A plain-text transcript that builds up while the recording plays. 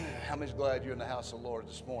How many's glad you're in the house of the Lord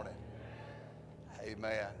this morning?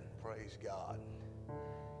 Amen. Praise God.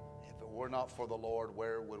 If it were not for the Lord,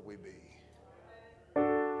 where would we be?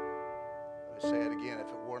 Let me say it again. If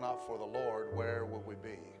it were not for the Lord, where would we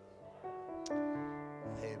be?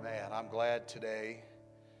 Amen. I'm glad today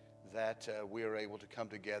that we are able to come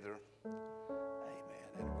together, amen,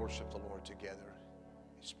 and worship the Lord together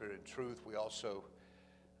in spirit and truth. We also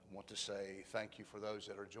want to say thank you for those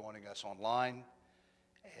that are joining us online.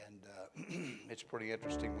 And it's pretty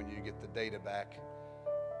interesting when you get the data back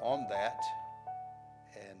on that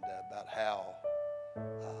and about how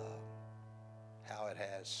it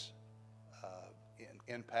has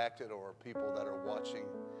impacted, or people that are watching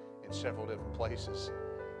in several different places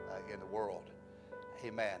in the world.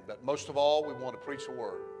 Amen. But most of all, we want to preach a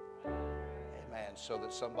word. Amen. So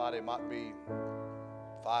that somebody might be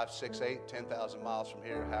 5, 6, 8, 10,000 miles from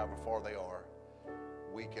here, however far they are,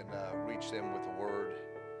 we can reach them with the word.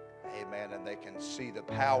 Amen. And they can see the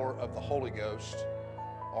power of the Holy Ghost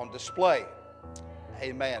on display.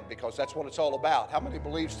 Amen. Because that's what it's all about. How many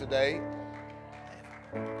believes today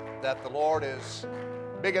that the Lord is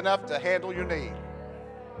big enough to handle your need?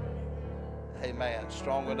 Amen.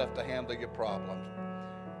 Strong enough to handle your problems.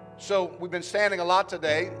 So we've been standing a lot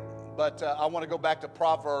today, but I want to go back to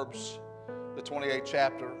Proverbs, the 28th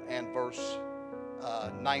chapter and verse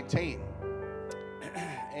 19.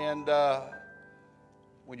 And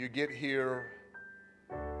when you get here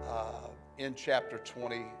in chapter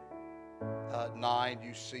 29,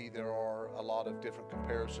 you see there are a lot of different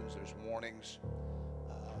comparisons. There's warnings.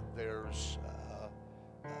 There's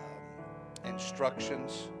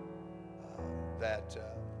instructions that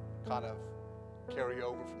kind of carry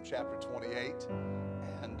over from chapter 28.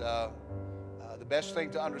 And the best thing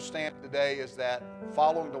to understand today is that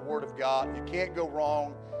following the Word of God, you can't go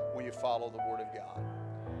wrong when you follow the Word of God.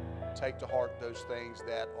 Take to heart those things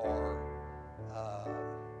that are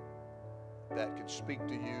that can speak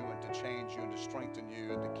to you and to change you and to strengthen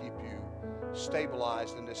you and to keep you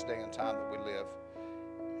stabilized in this day and time that we live.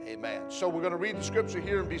 Amen. So we're going to read the scripture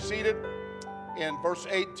here and be seated in verse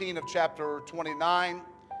 18 of chapter 29.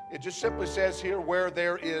 It just simply says here, where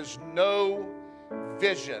there is no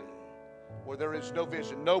vision, where there is no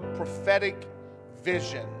vision, no prophetic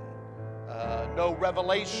vision, no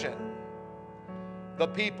revelation, the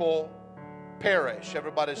people perish.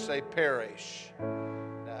 Everybody say perish.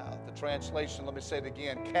 Now, the translation, let me say it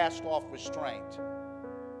again, cast off restraint.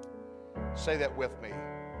 Say that with me.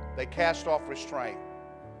 They cast off restraint.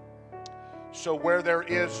 So where there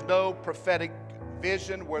is no prophetic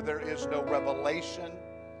vision, where there is no revelation,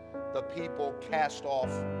 the people cast off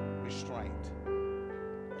restraint.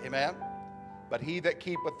 Amen? But he that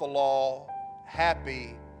keepeth the law,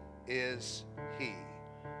 happy is he.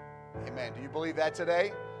 Amen. Do you believe that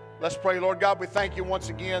today? Let's pray. Lord God, we thank you once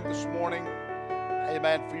again this morning,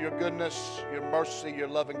 amen, for your goodness, your mercy, your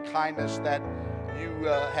loving kindness that you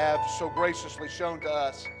have so graciously shown to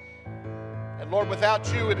us. And Lord, without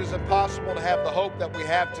you, it is impossible to have the hope that we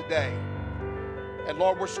have today. And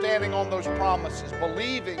Lord, we're standing on those promises,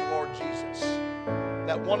 believing, Lord Jesus,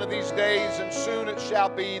 that one of these days, and soon it shall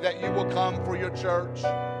be, that you will come for your church.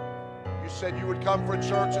 You said you would come for a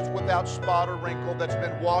church that's without spot or wrinkle, that's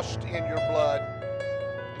been washed in your blood.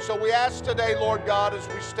 And so we ask today, Lord God, as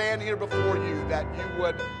we stand here before you, that you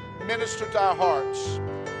would minister to our hearts.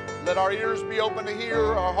 Let our ears be open to hear,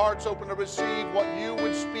 our hearts open to receive what you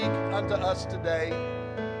would speak unto us today.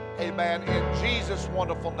 Amen. In Jesus'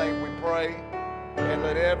 wonderful name we pray. And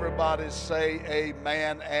let everybody say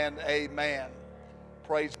amen and amen.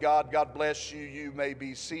 Praise God. God bless you. You may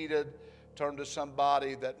be seated. Turn to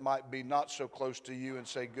somebody that might be not so close to you and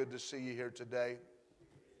say, good to see you here today.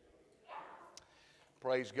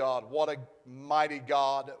 Praise God. What a mighty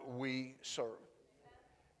God we serve.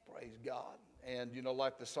 Praise God. And you know,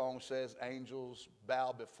 like the song says, angels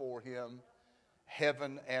bow before him.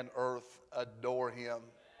 Heaven and earth adore him.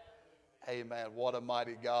 Amen. What a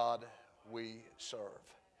mighty God we serve.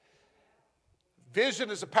 Vision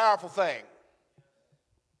is a powerful thing.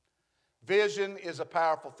 Vision is a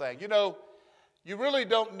powerful thing. You know, you really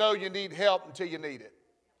don't know you need help until you need it.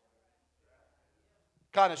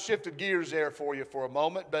 Kind of shifted gears there for you for a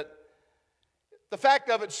moment, but the fact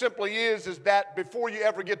of it simply is that before you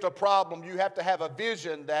ever get to a problem, you have to have a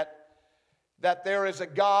vision that there is a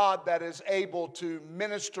God that is able to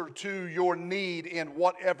minister to your need in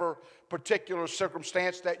whatever particular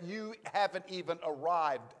circumstance that you haven't even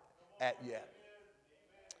arrived at yet.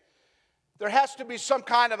 There has to be some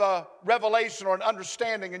kind of a revelation or an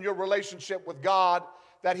understanding in your relationship with God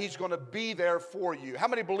that he's going to be there for you. How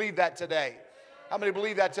many believe that today? How many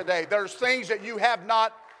believe that today? There's things that you have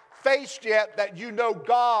not faced yet that you know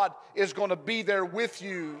God is going to be there with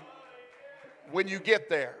you when you get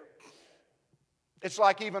there. It's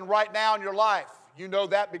like even right now in your life, you know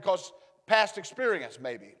that because past experience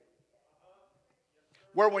maybe.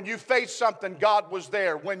 Where when you faced something, God was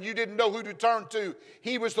there. When you didn't know who to turn to,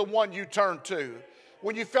 He was the one you turned to.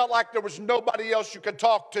 When you felt like there was nobody else you could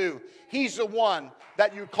talk to, He's the one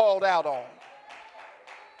that you called out on.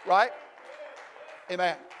 Right?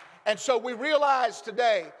 Amen. And so we realize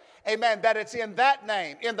today, amen, that it's in that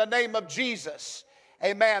name, in the name of Jesus,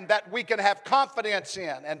 amen, that we can have confidence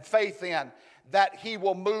in and faith in that He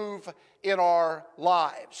will move in our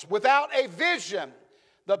lives. Without a vision,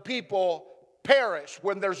 the people perish.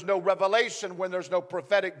 When there's no revelation, when there's no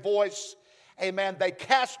prophetic voice, amen, they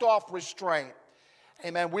cast off restraint.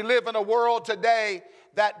 Amen. We live in a world today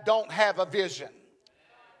that don't have a vision.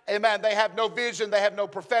 Amen. They have no vision. They have no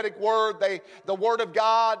prophetic word. The word of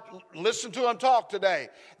God, listen to them talk today.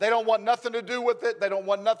 They don't want nothing to do with it. They don't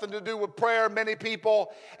want nothing to do with prayer, many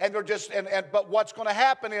people. And they're just, but what's going to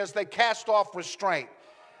happen is they cast off restraint.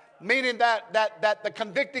 Meaning that the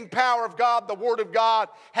convicting power of God, the word of God,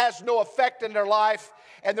 has no effect in their life.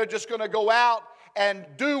 And they're just going to go out and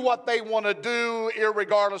do what they want to do,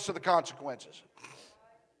 irregardless of the consequences.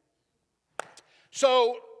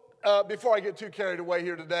 So, before I get too carried away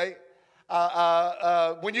here today,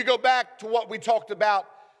 when you go back to what we talked about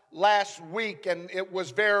last week, and it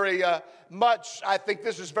was very much, I think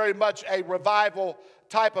this is very much a revival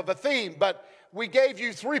type of a theme, but we gave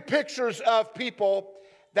you 3 pictures of people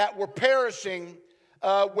that were perishing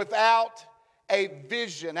without a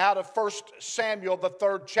vision. Out of 1 Samuel, the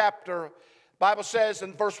 3rd chapter, the Bible says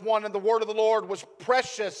in verse 1, "And the word of the Lord was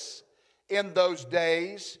precious in those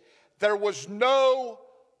days. There was no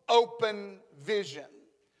open vision."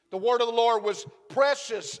 The word of the Lord was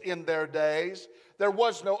precious in their days. There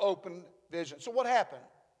was no open vision. So what happened?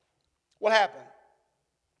 What happened?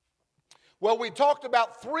 Well, we talked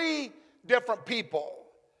about 3 different people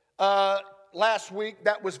last week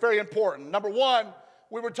that was very important. Number 1,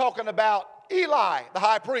 we were talking about Eli, the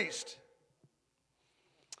high priest.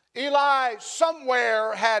 Eli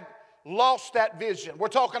somewhere had lost that vision. We're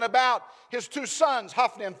talking about his 2 sons,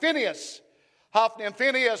 Hophni and Phinehas. Hophni and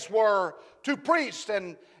Phinehas were 2 priests,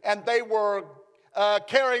 and they were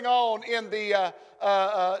carrying on in the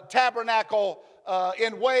tabernacle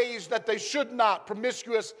in ways that they should not,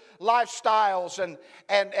 promiscuous lifestyles,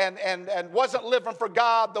 and wasn't living for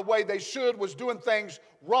God the way they should, was doing things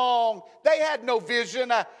wrong. They had no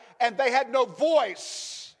vision, and they had no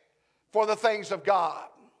voice for the things of God.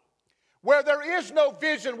 Where there is no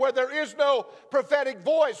vision, where there is no prophetic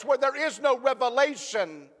voice, where there is no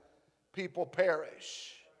revelation, people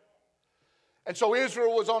perish. And so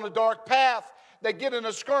Israel was on a dark path. They get in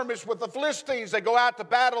a skirmish with the Philistines. They go out to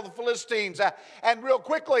battle the Philistines. And real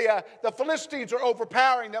quickly, the Philistines are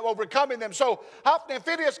overpowering them, overcoming them. So Hophni and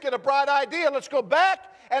Phinehas get a bright idea. Let's go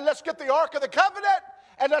back and let's get the Ark of the Covenant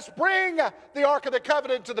and let's bring the Ark of the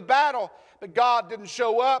Covenant to the battle. But God didn't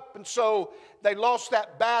show up, and so they lost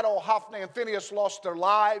that battle. Hophni and Phinehas lost their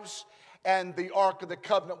lives, and the Ark of the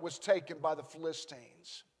Covenant was taken by the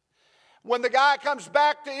Philistines. When the guy comes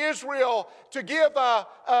back to Israel to give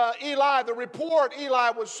Eli the report, Eli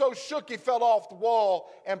was so shook he fell off the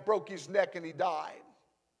wall and broke his neck and he died.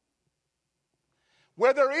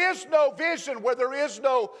 Where there is no vision, where there is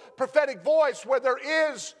no prophetic voice, where there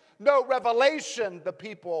is no revelation, the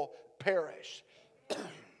people perish.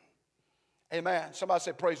 Amen. Somebody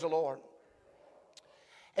say, praise the Lord.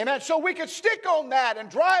 Amen. So we could stick on that and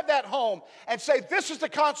drive that home and say this is the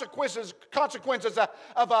consequences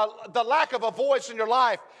of the lack of a voice in your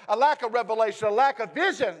life, a lack of revelation, a lack of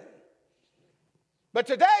vision. But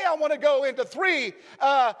today I want to go into 3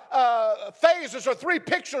 phases or 3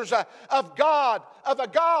 pictures of God, of a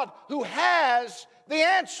God who has the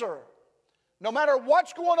answer. No matter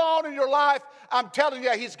what's going on in your life, I'm telling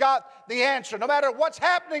you, He's got the answer. No matter what's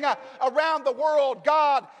happening around the world,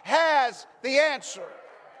 God has the answer.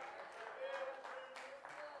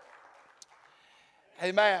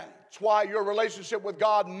 Amen. That's why your relationship with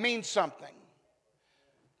God means something.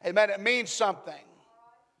 Amen. It means something.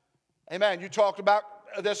 Amen. You talked about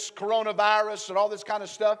this coronavirus and all this kind of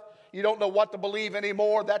stuff. You don't know what to believe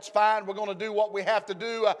anymore. That's fine. We're going to do what we have to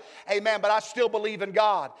do. Amen. But I still believe in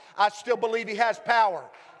God. I still believe He has power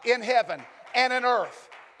in heaven and in earth.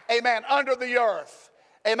 Amen. Under the earth.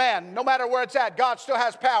 Amen. No matter where it's at, God still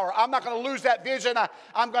has power. I'm not going to lose that vision.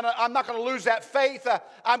 I'm not going to lose that faith.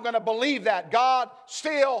 I'm going to believe that God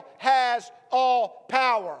still has all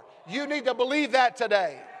power. You need to believe that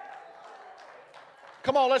today.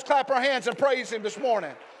 Come on, let's clap our hands and praise Him this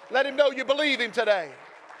morning. Let Him know you believe Him today.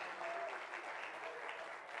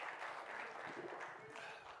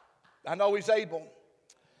 I know He's able.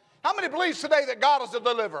 How many believes today that God is a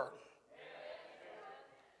deliverer?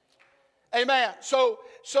 Amen. So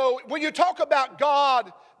when you talk about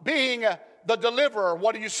God being the deliverer,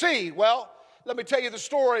 what do you see? Well, let me tell you the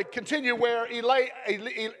story. Continue where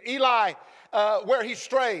Eli where he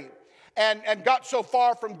strayed and got so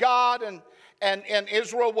far from God, and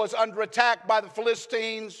Israel was under attack by the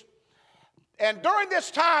Philistines. And during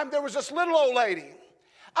this time, there was this little old lady.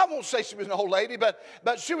 I won't say she was an old lady, but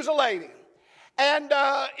she was a lady. And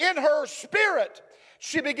in her spirit,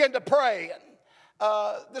 she began to pray.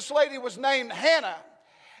 This lady was named Hannah.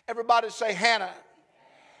 Everybody say Hannah.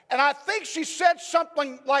 And I think she said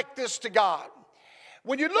something like this to God.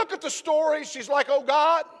 When you look at the story, she's like, oh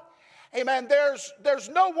God, amen, there's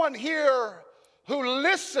no one here who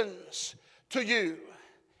listens to you.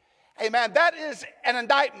 Amen. That is an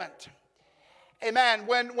indictment. Amen.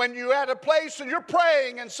 When you're at a place and you're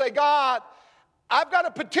praying and say, God, I've got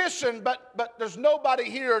a petition, but there's nobody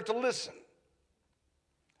here to listen.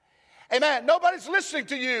 Amen. Nobody's listening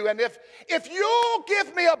to you. And if you'll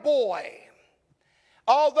give me a boy,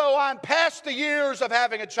 although I'm past the years of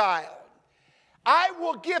having a child, I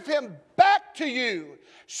will give him back to you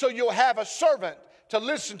so you'll have a servant to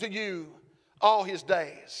listen to you all his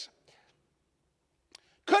days.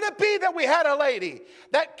 Could it be that we had a lady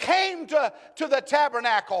that came to the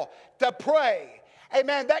tabernacle to pray?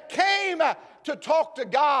 Amen. That came to talk to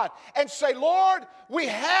God and say, Lord, we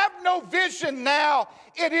have no vision now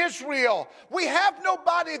in Israel. We have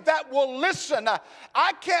nobody that will listen.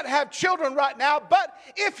 I can't have children right now, but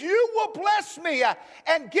if you will bless me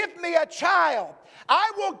and give me a child, I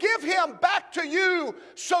will give him back to you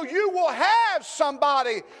so you will have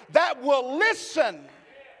somebody that will listen.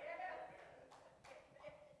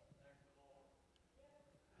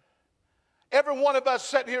 Every one of us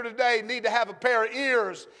sitting here today need to have a pair of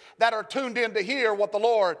ears that are tuned in to hear what the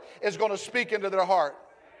Lord is going to speak into their heart.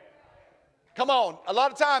 Come on. A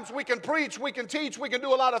lot of times we can preach, we can teach, we can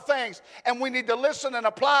do a lot of things, and we need to listen and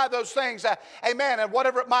apply those things, amen, and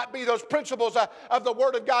whatever it might be, those principles of the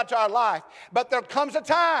Word of God to our life. But there comes a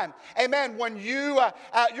time, amen, when you're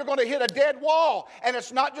going to hit a dead wall, and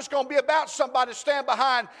it's not just going to be about somebody standing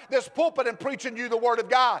behind this pulpit and preaching you the Word of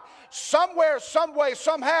God. Somewhere, some way,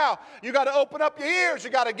 somehow, you got to open up your ears. You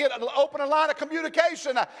got to open a line of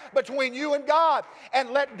communication between you and God, and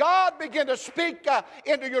let God begin to speak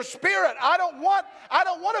into your spirit. I don't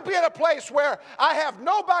want to be in a place where I have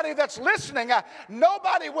nobody that's listening,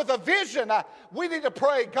 nobody with a vision. We need to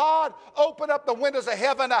pray, God, open up the windows of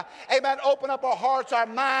heaven. Amen. Open up our hearts, our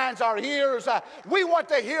minds, our ears. We want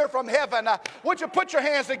to hear from heaven. Would you put your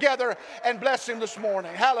hands together and bless him this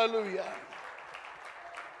morning? Hallelujah.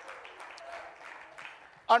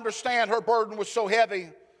 Understand, her burden was so heavy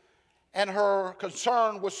and her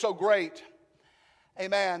concern was so great.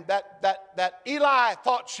 Amen. That Eli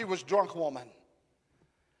thought she was a drunk woman.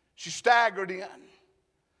 She staggered in.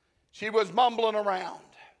 She was mumbling around.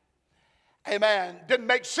 Amen. Didn't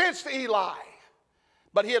make sense to Eli,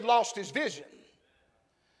 but he had lost his vision.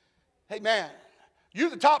 Amen. You're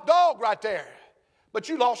the top dog right there, but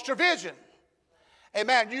you lost your vision.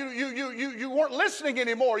 Amen. You weren't listening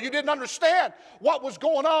anymore. You didn't understand what was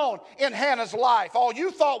going on in Hannah's life. All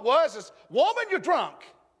you thought was, woman, you're drunk.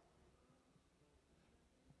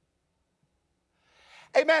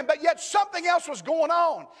 Amen. But yet something else was going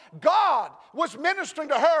on. God was ministering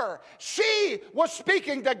to her. She was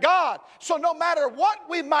speaking to God. So no matter what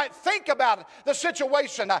we might think about the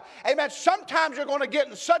situation, amen, sometimes you're going to get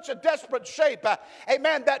in such a desperate shape,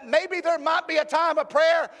 amen, that maybe there might be a time of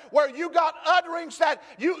prayer where you got utterings that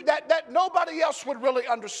nobody else would really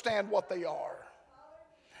understand what they are.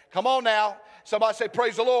 Come on now. Somebody say,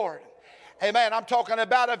 praise the Lord. Amen. I'm talking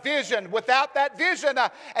about a vision. Without that vision,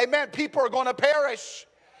 amen, people are going to perish.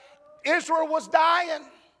 Israel was dying.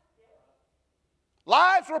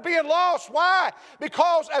 Lives were being lost. Why?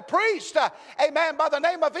 Because a priest, amen, by the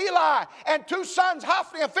name of Eli and two sons,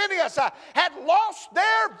 Hophni and Phinehas, had lost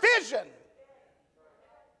their vision.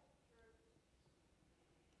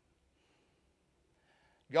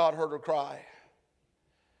 God heard her cry.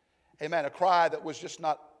 Amen. A cry that was just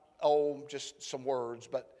not, just some words,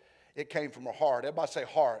 but it came from her heart. Everybody say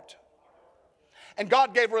heart. And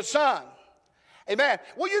God gave her a son. Amen.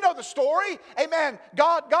 Well, you know the story. Amen.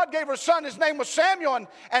 God gave her a son. His name was Samuel.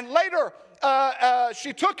 And later,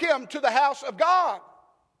 she took him to the house of God.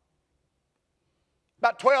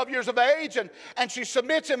 About 12 years of age. And she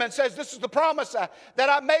submits him and says, this is the promise that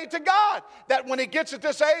I made to God. That when he gets at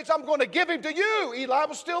this age, I'm going to give him to you. Eli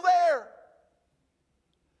was still there.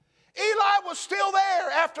 Eli was still there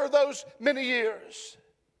after those many years.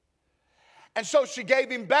 And so she gave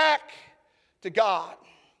him back to God.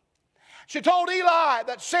 She told Eli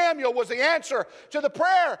that Samuel was the answer to the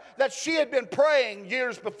prayer that she had been praying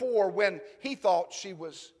years before when he thought she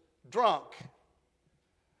was drunk.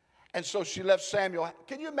 And so she left Samuel.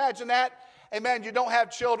 Can you imagine that? Amen. You don't have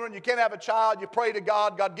children. You can't have a child. You pray to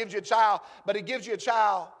God. God gives you a child. But He gives you a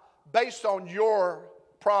child based on your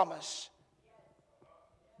promise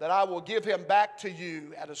that I will give him back to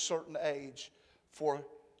you at a certain age for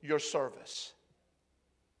your service.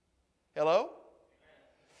 Hello?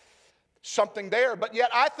 Something there, but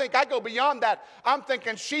yet I think I go beyond that. I'm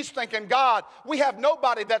thinking, she's thinking, God, we have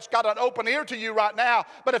nobody that's got an open ear to you right now,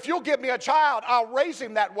 but if you'll give me a child, I'll raise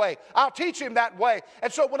him that way. I'll teach him that way.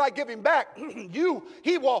 And so when I give him back,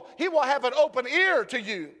 he will have an open ear to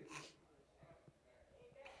you.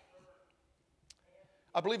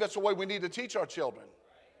 I believe that's the way we need to teach our children.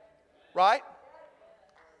 Right?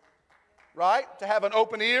 Right? To have an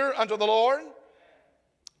open ear unto the Lord.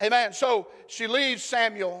 Amen. So she leaves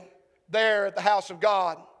Samuel there at the house of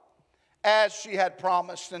God as she had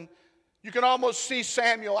promised. And you can almost see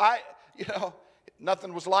Samuel.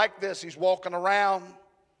 Nothing was like this. He's walking around.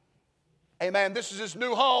 Amen. This is his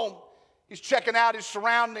new home. He's checking out his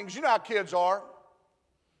surroundings. You know how kids are.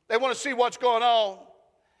 They want to see what's going on.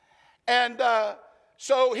 And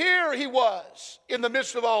so here he was in the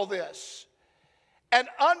midst of all this. And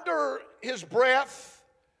under his breath,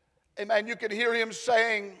 amen, you can hear him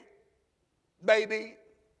saying, baby,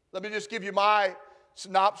 let me just give you my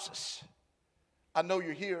synopsis. I know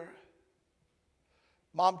you're here.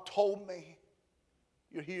 Mom told me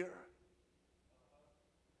you're here.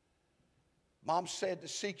 Mom said to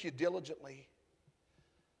seek you diligently.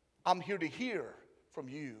 I'm here to hear from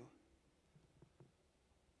you.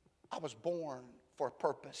 I was born for a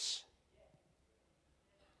purpose.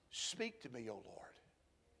 Speak to me, O Lord.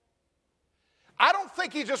 I don't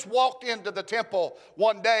think he just walked into the temple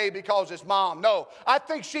one day because his mom. No, I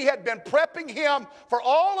think she had been prepping him for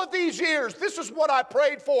all of these years. This is what I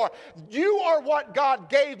prayed for. You are what God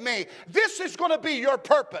gave me. This is going to be your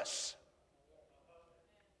purpose.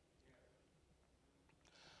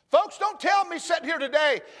 Folks, don't tell me sitting here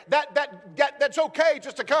today that's okay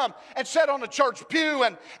just to come and sit on a church pew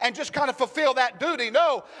and just kind of fulfill that duty.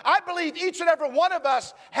 No, I believe each and every one of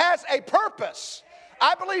us has a purpose.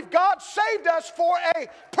 I believe God saved us for a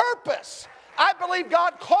purpose. I believe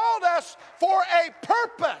God called us for a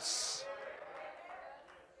purpose.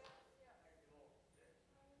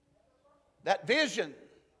 That vision,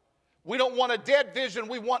 we don't want a dead vision.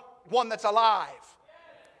 We want one that's alive.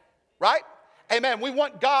 Right? Amen. We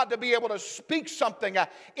want God to be able to speak something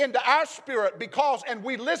into our spirit and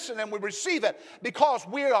we listen and we receive it because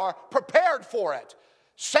we are prepared for it.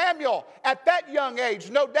 Samuel, at that young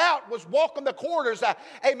age, no doubt, was walking the corridors,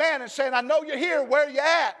 amen, and saying, I know you're here. Where are you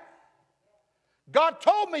at? God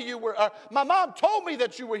told me you were, my mom told me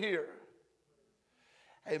that you were here.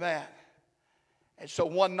 Amen. And so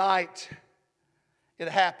one night, it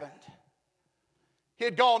happened. He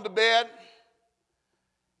had gone to bed,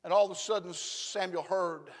 and all of a sudden, Samuel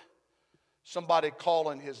heard somebody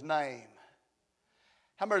calling his name.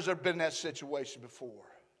 How many has ever been in that situation before?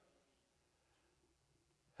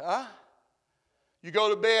 Huh? You go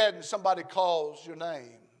to bed and somebody calls your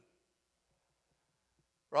name.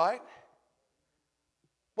 Right?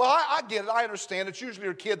 Well, I get it. I understand. It's usually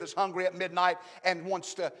your kid that's hungry at midnight and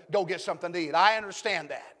wants to go get something to eat. I understand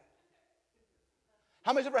that.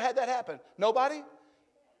 How many's ever had that happen? Nobody?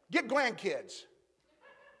 Get grandkids.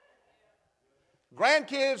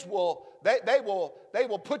 Grandkids will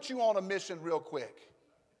put you on a mission real quick.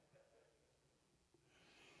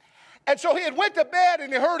 And so he had went to bed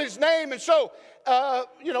and he heard his name. And so,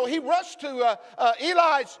 he rushed to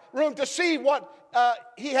Eli's room to see what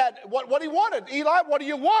he wanted. Eli, what do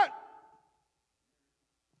you want?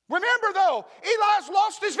 Remember, though, Eli's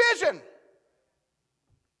lost his vision.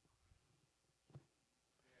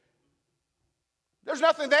 There's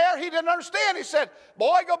nothing there. He didn't understand. He said,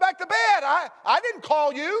 boy, go back to bed. I didn't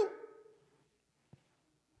call you.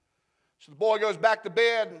 So the boy goes back to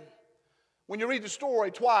bed. And when you read the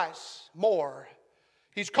story twice more,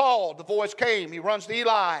 he's called. The voice came. He runs to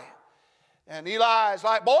Eli. And Eli's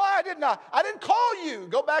like, boy, I didn't call you.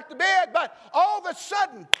 Go back to bed. But all of a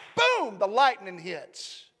sudden, boom, the lightning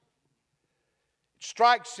hits. It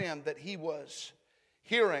strikes him that he was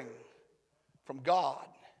hearing from God.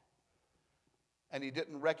 And he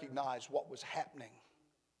didn't recognize what was happening.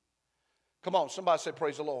 Come on, somebody say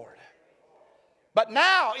praise the Lord. But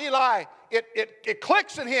now Eli, it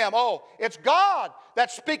clicks in him. Oh, it's God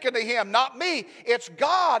that's speaking to him, not me. It's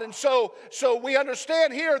God. And so we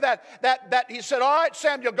understand here that he said, all right,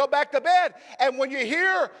 Samuel, go back to bed. And when you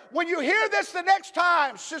hear this the next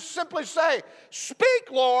time, just simply say,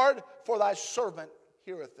 speak, Lord, for thy servant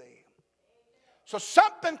heareth thee. So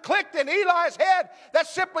something clicked in Eli's head that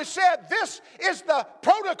simply said, this is the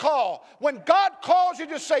protocol. When God calls you,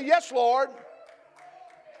 just say, yes, Lord,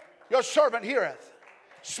 your servant heareth.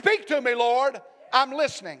 Speak to me, Lord, I'm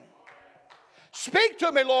listening. Speak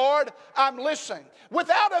to me, Lord, I'm listening.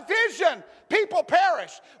 Without a vision, people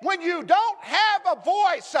perish. When you don't have a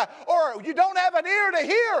voice or you don't have an ear to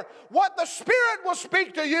hear what the Spirit will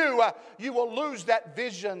speak to you, you will lose that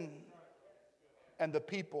vision and the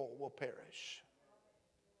people will perish.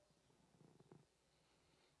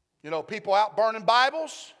 You know, people out burning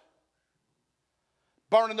Bibles,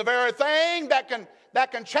 burning the very thing that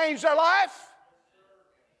can change their life.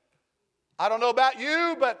 I don't know about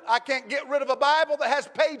you, but I can't get rid of a Bible that has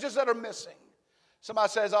pages that are missing. Somebody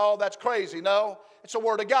says, oh, that's crazy. No, it's the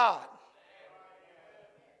Word of God.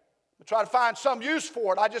 I try to find some use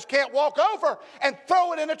for it. I just can't walk over and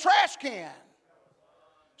throw it in a trash can.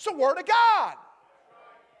 It's the Word of God.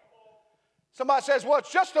 Somebody says, well,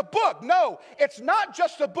 it's just a book. No, it's not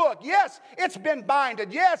just a book. Yes, it's been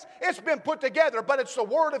binded. Yes, it's been put together, but it's the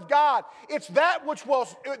Word of God. It's that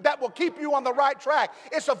that will keep you on the right track.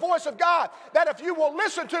 It's the voice of God that if you will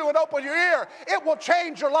listen to and open your ear, it will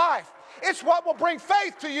change your life. It's what will bring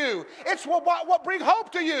faith to you. It's what will bring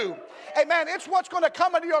hope to you. Amen. It's what's going to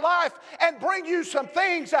come into your life and bring you some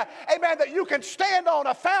things, amen, that you can stand on,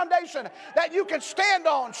 a foundation that you can stand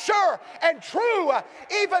on, sure and true.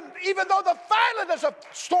 Even though the violence of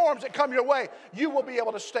storms that come your way, you will be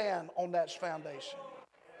able to stand on that foundation.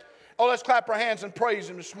 Oh, let's clap our hands and praise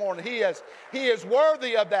Him this morning. He is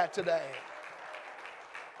worthy of that today.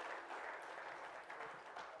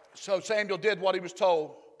 So Samuel did what he was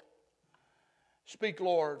told. Speak,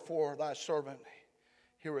 Lord, for thy servant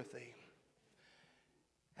heareth thee.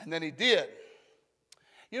 And then he did.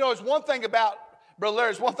 You know, there's one thing about, Brother Larry,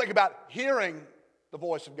 there's one thing about hearing the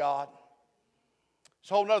voice of God.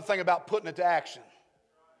 It's a whole other thing about putting it to action.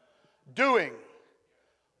 Doing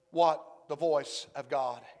what the voice of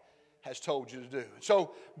God has told you to do.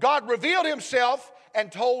 So God revealed Himself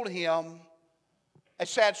and told him a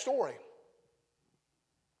sad story.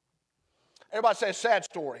 Everybody say a sad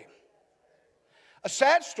story. A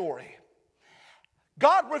sad story.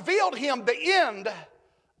 God revealed him the end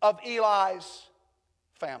of Eli's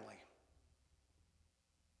family.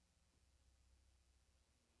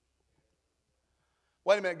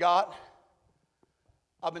 Wait a minute, God.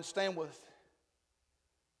 I've been staying with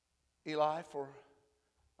Eli for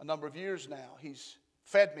a number of years now. He's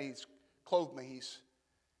fed me, he's clothed me,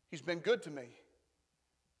 he's been good to me.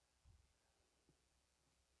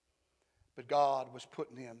 But God was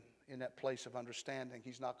putting him in that place of understanding.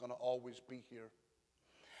 He's not going to always be here.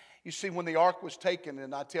 You see, when the ark was taken,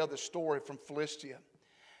 and I tell this story from Philistia,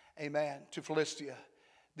 amen, to Philistia,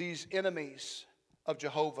 these enemies of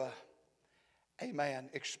Jehovah, amen,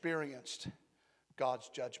 experienced God's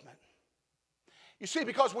judgment. You see,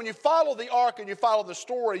 because when you follow the ark and you follow the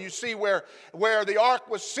story, you see where the ark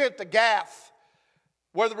was sent to Gath,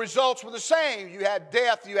 where the results were the same. You had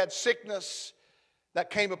death, you had sickness that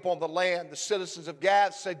came upon the land. The citizens of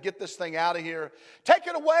Gath said, get this thing out of here. Take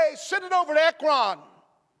it away, send it over to Ekron.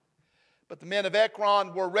 But the men of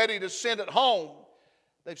Ekron were ready to send it home.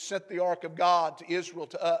 They've sent the ark of God to Israel,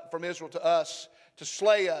 from Israel to us, to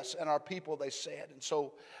slay us and our people, they said. And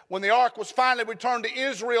so when the ark was finally returned to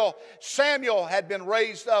Israel, Samuel had been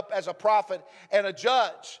raised up as a prophet and a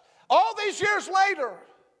judge. All these years later,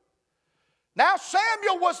 now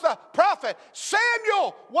Samuel was the prophet.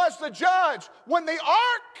 Samuel was the judge. When the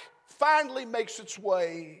ark finally makes its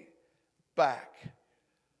way back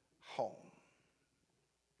home.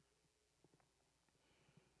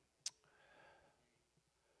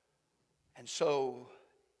 And so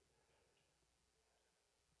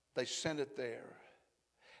they sent it there.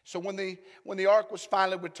 So when the ark was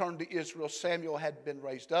finally returned to Israel, Samuel had been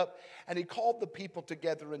raised up, and he called the people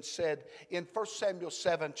together and said in 1 Samuel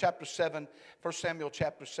chapter 7,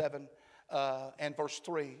 and verse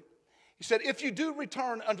 3, he said, if you do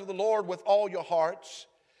return unto the Lord with all your hearts,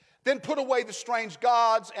 then put away the strange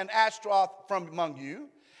gods and Ashtaroth from among you,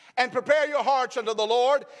 and prepare your hearts unto the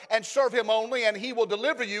Lord, and serve Him only, and He will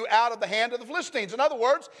deliver you out of the hand of the Philistines. In other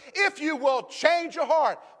words, if you will change your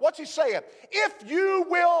heart. What's he saying? If you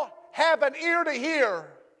will have an ear to hear,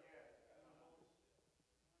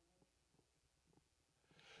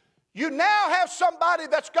 You now have somebody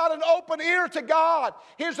that's got an open ear to God.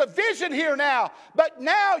 Here's a vision here now. But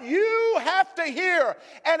now you have to hear.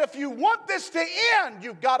 And if you want this to end,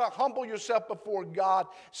 you've got to humble yourself before God.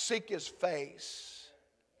 Seek His face.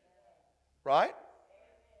 Right?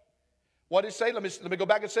 What did He say? Let me go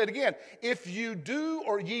back and say it again. If you do,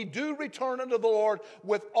 or ye do return unto the Lord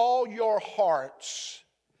with all your hearts.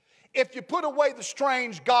 If you put away the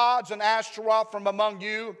strange gods and Ashtaroth from among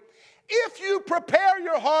you, if you prepare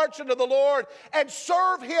your hearts unto the Lord and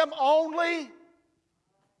serve Him only,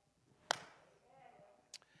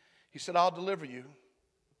 He said, I'll deliver you.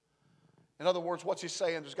 In other words, what's He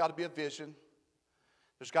saying? There's got to be a vision.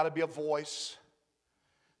 There's got to be a voice.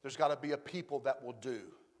 There's got to be a people that will do,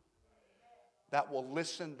 that will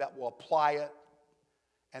listen, that will apply it,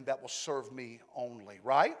 and that will serve me only,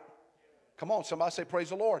 right? Come on, somebody say praise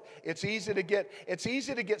the Lord. It's easy to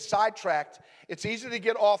get sidetracked. It's easy to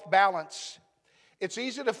get off balance. It's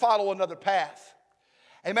easy to follow another path.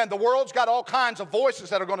 Amen. The world's got all kinds of voices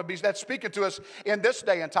that are going to be that's speaking to us in this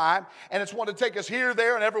day and time, and it's wanting to take us here,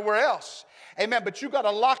 there, and everywhere else. Amen. But you got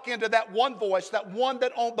to lock into that one voice, the one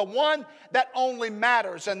that only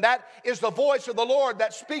matters, and that is the voice of the Lord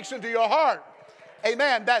that speaks into your heart.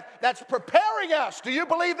 Amen. That's preparing us. Do you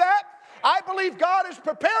believe that? I believe God is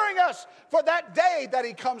preparing us for that day that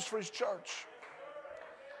He comes for His church.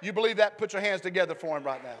 You believe that? Put your hands together for Him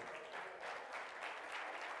right now.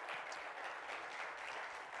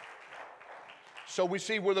 So we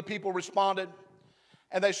see where the people responded,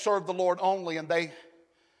 and they served the Lord only, and they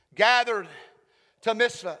gathered to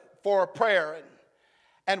Mizpah for a prayer.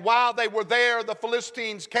 And while they were there, the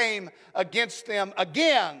Philistines came against them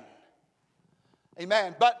again.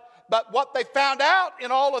 Amen. But what they found out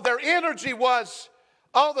in all of their energy was,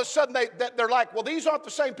 all of a sudden they're like, well, these aren't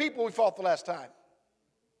the same people we fought the last time.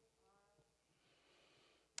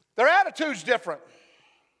 Their attitude's different.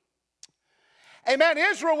 Amen.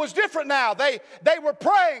 Israel was different now. They were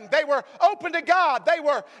praying. They were open to God. They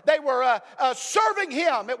were serving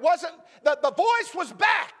Him. It wasn't, the voice was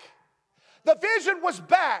back. The vision was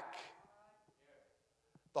back.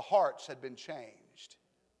 The hearts had been changed.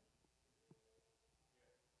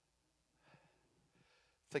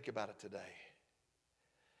 Think about it today.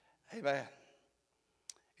 Amen.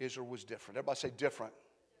 Israel was different. Everybody say different.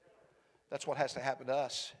 That's what has to happen to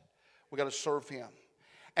us. We got to serve Him.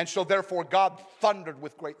 And so therefore God thundered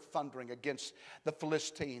with great thundering against the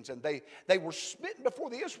Philistines, and they were smitten before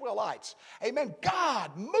the Israelites. Amen.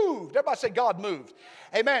 God moved. Everybody say God moved.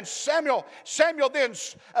 Amen. Samuel then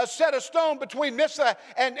set a stone between Mizpah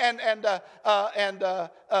and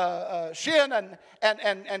Shin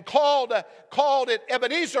and called it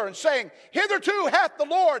Ebenezer, and saying, hitherto hath the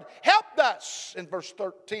Lord helped us. In verse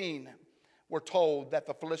 13. We're told that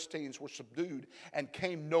the Philistines were subdued and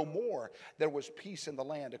came no more. There was peace in the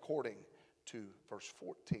land, according to verse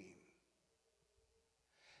 14.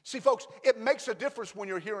 See, folks, it makes a difference when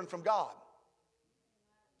you're hearing from God.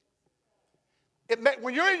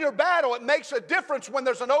 When you're in your battle, it makes a difference when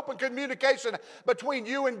there's an open communication between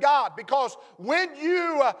you and God. Because when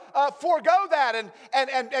you forego that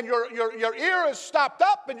and your ear is stopped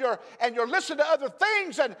up and you're listening to other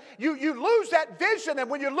things, and you lose that vision. And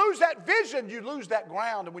when you lose that vision, you lose that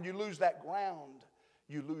ground. And when you lose that ground,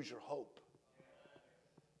 you lose your hope.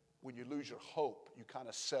 When you lose your hope, you kind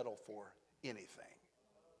of settle for anything.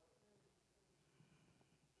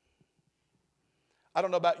 I don't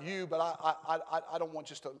know about you, but I don't want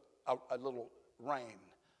just a little rain.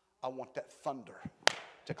 I want that thunder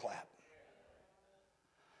to clap.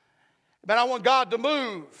 But I want God to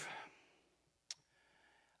move.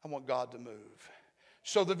 I want God to move.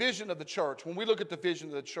 So the vision of the church, when we look at the vision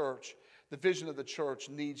of the church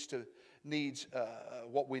needs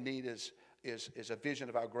what we need is a vision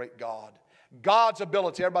of our great God. God's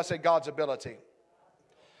ability. Everybody say God's ability.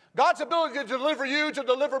 God's ability to deliver you, to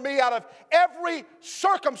deliver me out of every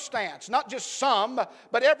circumstance, not just some,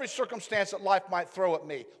 but every circumstance that life might throw at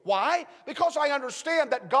me. Why? Because I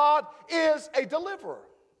understand that God is a deliverer.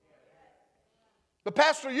 But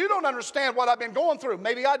Pastor, you don't understand what I've been going through.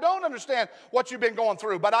 Maybe I don't understand what you've been going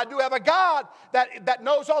through, but I do have a God that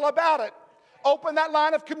knows all about it. Open that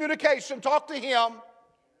line of communication. Talk to Him.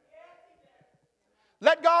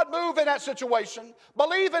 Let God move in that situation.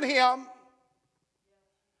 Believe in Him.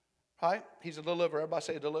 Right? He's a deliverer. Everybody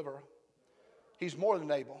say a deliverer. He's more than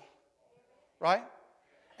able. Right?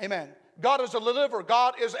 Amen. God is a deliverer.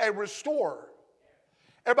 God is a restorer.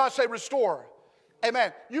 Everybody say restorer.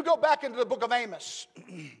 Amen. You go back into the book of Amos.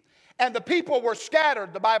 And the people were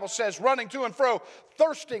scattered, the Bible says, running to and fro,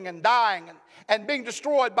 thirsting and dying and being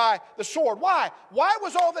destroyed by the sword. Why? Why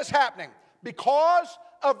was all this happening? Because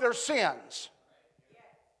of their sins.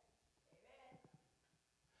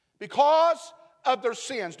 because of their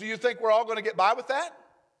sins. Do you think we're all going to get by with that?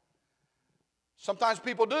 Sometimes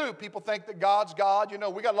people do. People think that God's God. You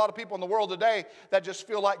know, we got a lot of people in the world today that just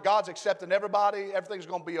feel like God's accepting everybody. Everything's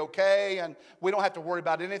going to be okay, and we don't have to worry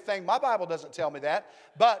about anything. My Bible doesn't tell me that,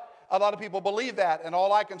 but a lot of people believe that, and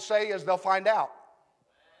all I can say is they'll find out.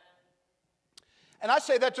 And I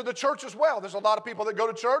say that to the church as well. There's a lot of people that go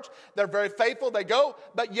to church. They're very faithful. They go,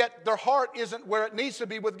 but yet their heart isn't where it needs to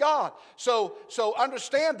be with God. So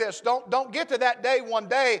understand this. Don't get to that day one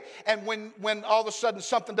day, and when all of a sudden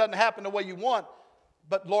something doesn't happen the way you want.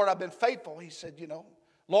 But Lord, I've been faithful. He said, you know,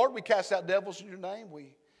 Lord, we cast out devils in your name.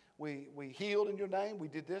 We healed in your name. We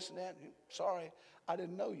did this and that. Sorry, I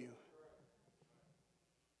didn't know you.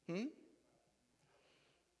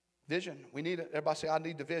 Vision. We need it. Everybody say, I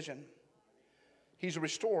need the vision. He's a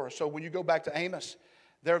restorer. So when you go back to Amos,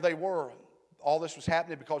 there they were. All this was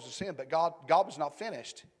happening because of sin, but God was not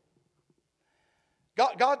finished.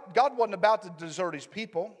 God wasn't about to desert his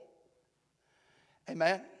people.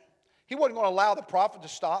 Amen. He wasn't going to allow the prophet to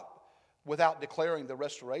stop without declaring the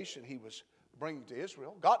restoration he was bringing to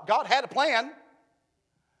Israel. God had a plan.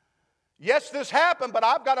 Yes, this happened, but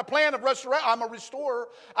I've got a plan of restoration. I'm a restorer.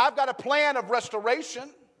 I've got a plan of restoration.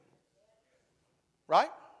 Right?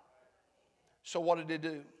 So what did he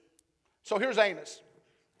do? So here's Amos.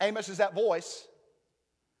 Amos is that voice.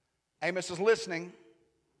 Amos is listening.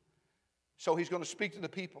 So he's going to speak to the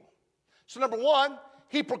people. So number one,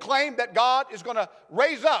 he proclaimed that God is going to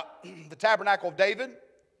raise up the tabernacle of David,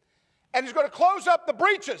 and he's going to close up the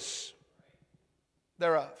breaches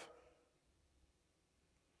thereof.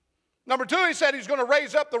 Number two, he said he's going to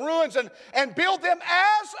raise up the ruins and build them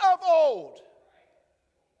as of old.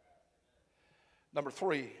 Number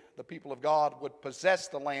three, the people of God would possess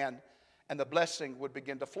the land and the blessing would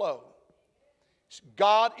begin to flow.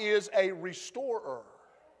 God is a restorer.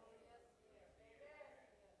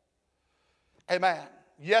 Amen.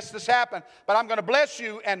 Yes, this happened, but I'm going to bless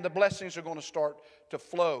you and the blessings are going to start to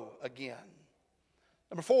flow again.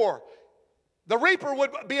 Number four, the reaper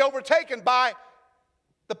would be overtaken by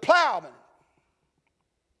the plowman.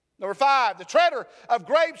 Number five, the treader of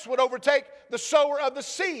grapes would overtake the sower of the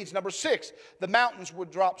seeds. Number six, the mountains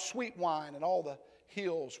would drop sweet wine and all the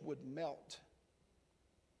hills would melt.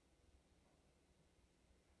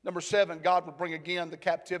 Number seven, God would bring again the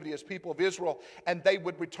captivity as people of Israel and they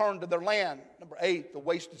would return to their land. Number eight, the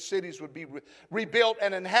wasted cities would be rebuilt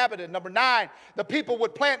and inhabited. Number nine, the people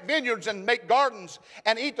would plant vineyards and make gardens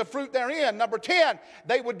and eat the fruit therein. Number 10,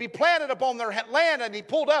 they would be planted upon their land and he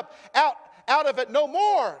pulled up out of it no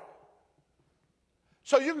more.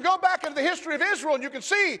 So you can go back into the history of Israel and you can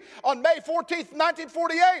see on May 14th,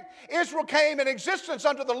 1948, Israel came in existence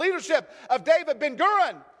under the leadership of David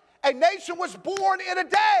Ben-Gurion. A nation was born in a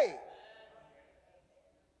day.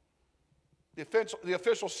 The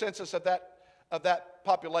official census of that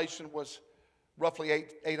population was roughly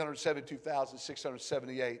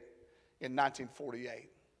 872,678 in 1948.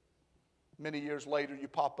 Many years later, you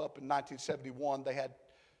pop up in 1971, they had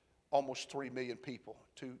almost 3 million people,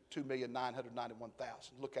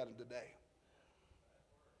 2,991,000. Look at them today.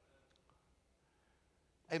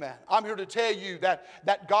 Amen. I'm here to tell you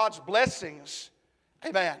that God's blessings,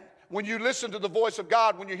 amen, when you listen to the voice of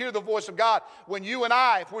God, when you hear the voice of God, when you and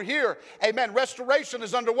I, if we're here, amen, restoration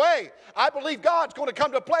is underway. I believe God's going to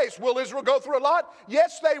come to a place. Will Israel go through a lot?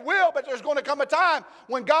 Yes, they will, but there's going to come a time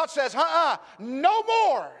when God says, no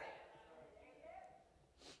more.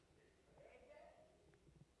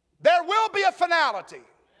 There will be a finality.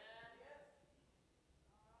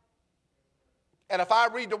 And if I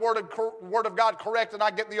read the Word of God correct and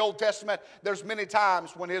I get the Old Testament, there's many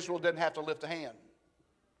times when Israel didn't have to lift a hand.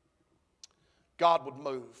 God would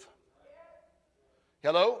move.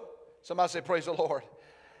 Hello? Somebody say, praise the Lord.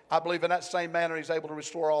 I believe in that same manner He's able to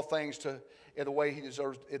restore all things in the way He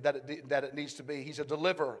deserves, that it needs to be. He's a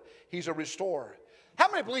deliverer. He's a restorer.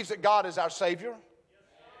 How many believes that God is our Savior?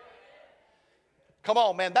 Come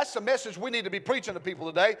on, man. That's the message we need to be preaching to people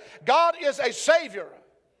today. God is a Savior.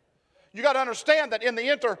 You got to understand that in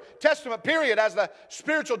the intertestament period, as the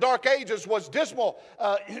spiritual dark ages was dismal,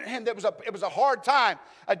 and it was a hard time,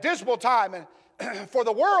 a dismal time for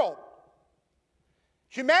the world.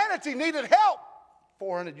 Humanity needed help.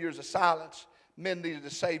 400 years of silence. Men needed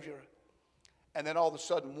a Savior. And then all of a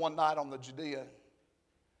sudden, one night on the Judean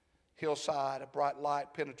hillside, a bright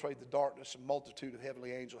light penetrated the darkness, a multitude of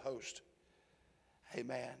heavenly angel hosts,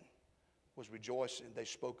 amen, was rejoicing. They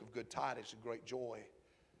spoke of good tidings and great joy,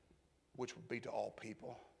 which would be to all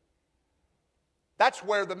people. That's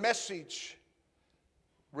where the message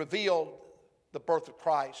revealed the birth of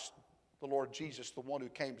Christ, the Lord Jesus, the one who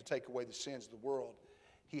came to take away the sins of the world.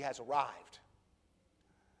 He has arrived.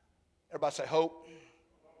 Everybody say hope.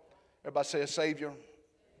 Everybody say a Savior.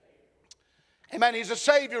 Amen. He's a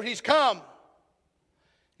Savior. He's come.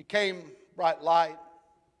 He came, bright light,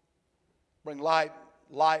 bring light,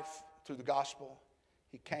 life through the gospel.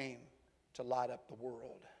 He came to light up the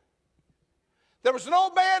world. There was an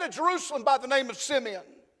old man in Jerusalem by the name of Simeon.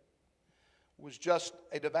 He was just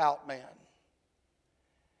a devout man.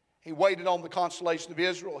 He waited on the consolation of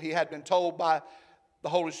Israel. He had been told by the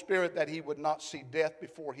Holy Spirit that he would not see death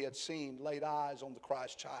before he had laid eyes on the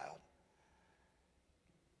Christ child.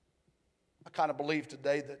 I kind of believe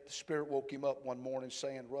today that the Spirit woke him up one morning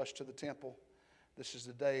saying, rush to the temple. This is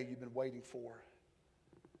the day you've been waiting for.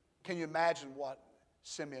 Can you imagine what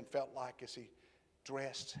Simeon felt like as he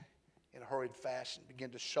dressed in a hurried fashion, began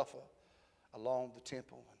to shuffle along the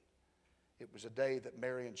temple? It was a day that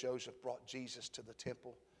Mary and Joseph brought Jesus to the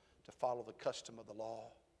temple to follow the custom of the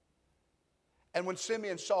law. And when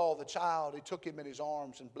Simeon saw the child, he took him in his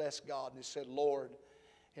arms and blessed God. And he said, Lord,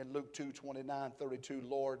 in Luke 2:29-32,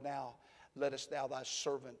 Lord, now lettest thou thy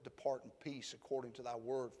servant depart in peace according to thy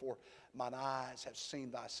word, for mine eyes have seen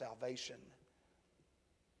thy salvation,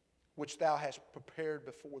 which thou hast prepared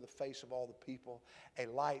before the face of all the people, a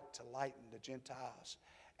light to lighten the Gentiles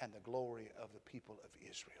and the glory of the people of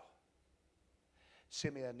Israel.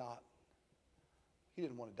 Simeon he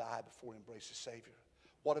didn't want to die before he embraced the Savior.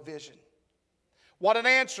 What a vision. What an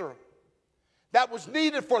answer. That was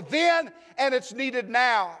needed for then and it's needed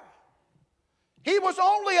now. He was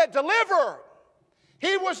only a deliverer.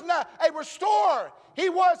 He was not a restorer. He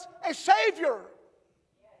was a Savior.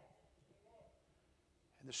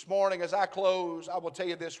 And this morning as I close, I will tell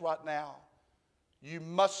you this right now. You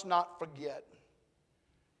must not forget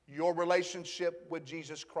your relationship with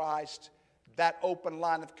Jesus Christ, that open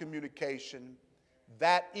line of communication,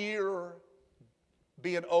 that ear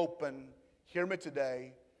being open, hear me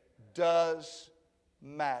today, does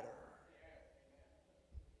matter.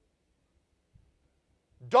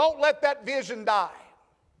 Don't let that vision die.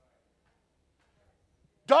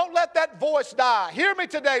 Don't let that voice die. Hear me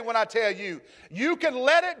today when I tell you, you can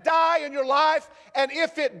let it die in your life, and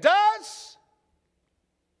if it does,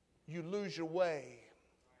 you lose your way.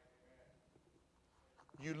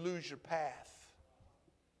 You lose your path.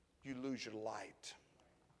 You lose your light.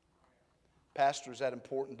 Pastor, is that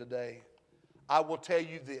important today? I will tell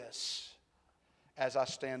you this as I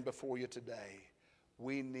stand before you today.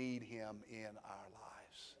 We need Him in our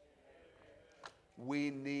lives.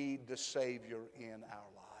 We need the Savior in our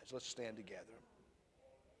lives. Let's stand together.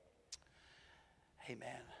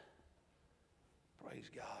 Amen. Praise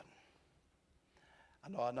God.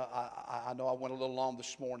 I know I went a little long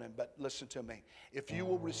this morning, but listen to me. If you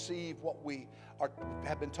will receive what we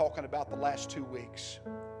have been talking about the last 2 weeks,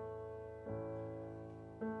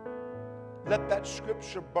 let that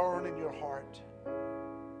scripture burn in your heart.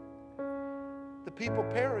 The people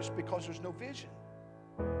perish because there's no vision.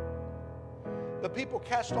 The people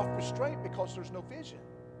cast off restraint because there's no vision.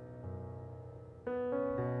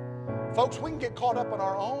 Folks, we can get caught up in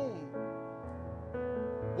our own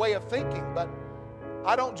way of thinking, but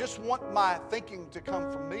I don't just want my thinking to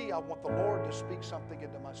come from me. I want the Lord to speak something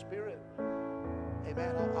into my spirit.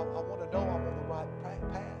 Amen. I want to know I'm on the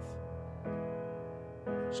right path.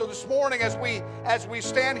 So this morning as we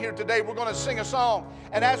stand here today, we're going to sing a song.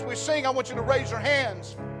 And as we sing, I want you to raise your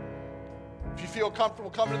hands. If you feel comfortable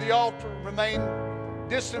coming to the altar, remain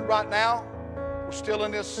distant right now. We're still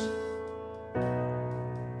in this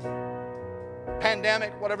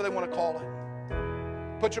pandemic, whatever they want to call it.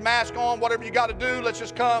 Put your mask on, whatever you got to do. Let's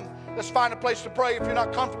just come. Let's find a place to pray. If you're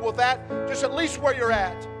not comfortable with that, just at least where you're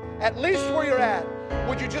at. At least where you're at.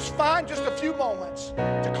 Would you just find just a few moments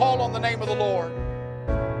to call on the name of the Lord?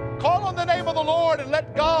 Call on the name of the Lord and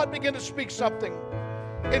let God begin to speak something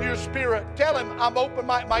in your spirit. Tell Him, I'm open,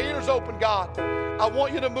 my ears open, God. I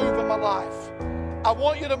want you to move in my life. I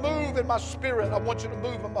want you to move in my spirit. I want you to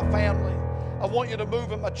move in my family. I want you to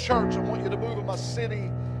move in my church. I want you to move in my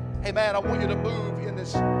city. Amen. I want you to move in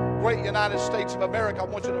this great United States of America. I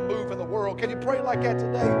want you to move in the world. Can you pray like that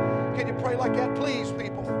today? Can you pray like that? Please,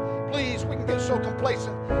 people. Please, we can get so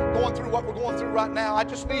complacent going through what we're going through right now. I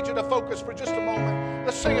just need you to focus for just a moment.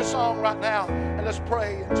 Let's sing a song right now and let's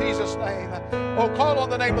pray in Jesus' name. Oh, call on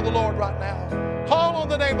the name of the Lord right now. Call on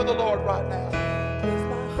the name of the Lord right now.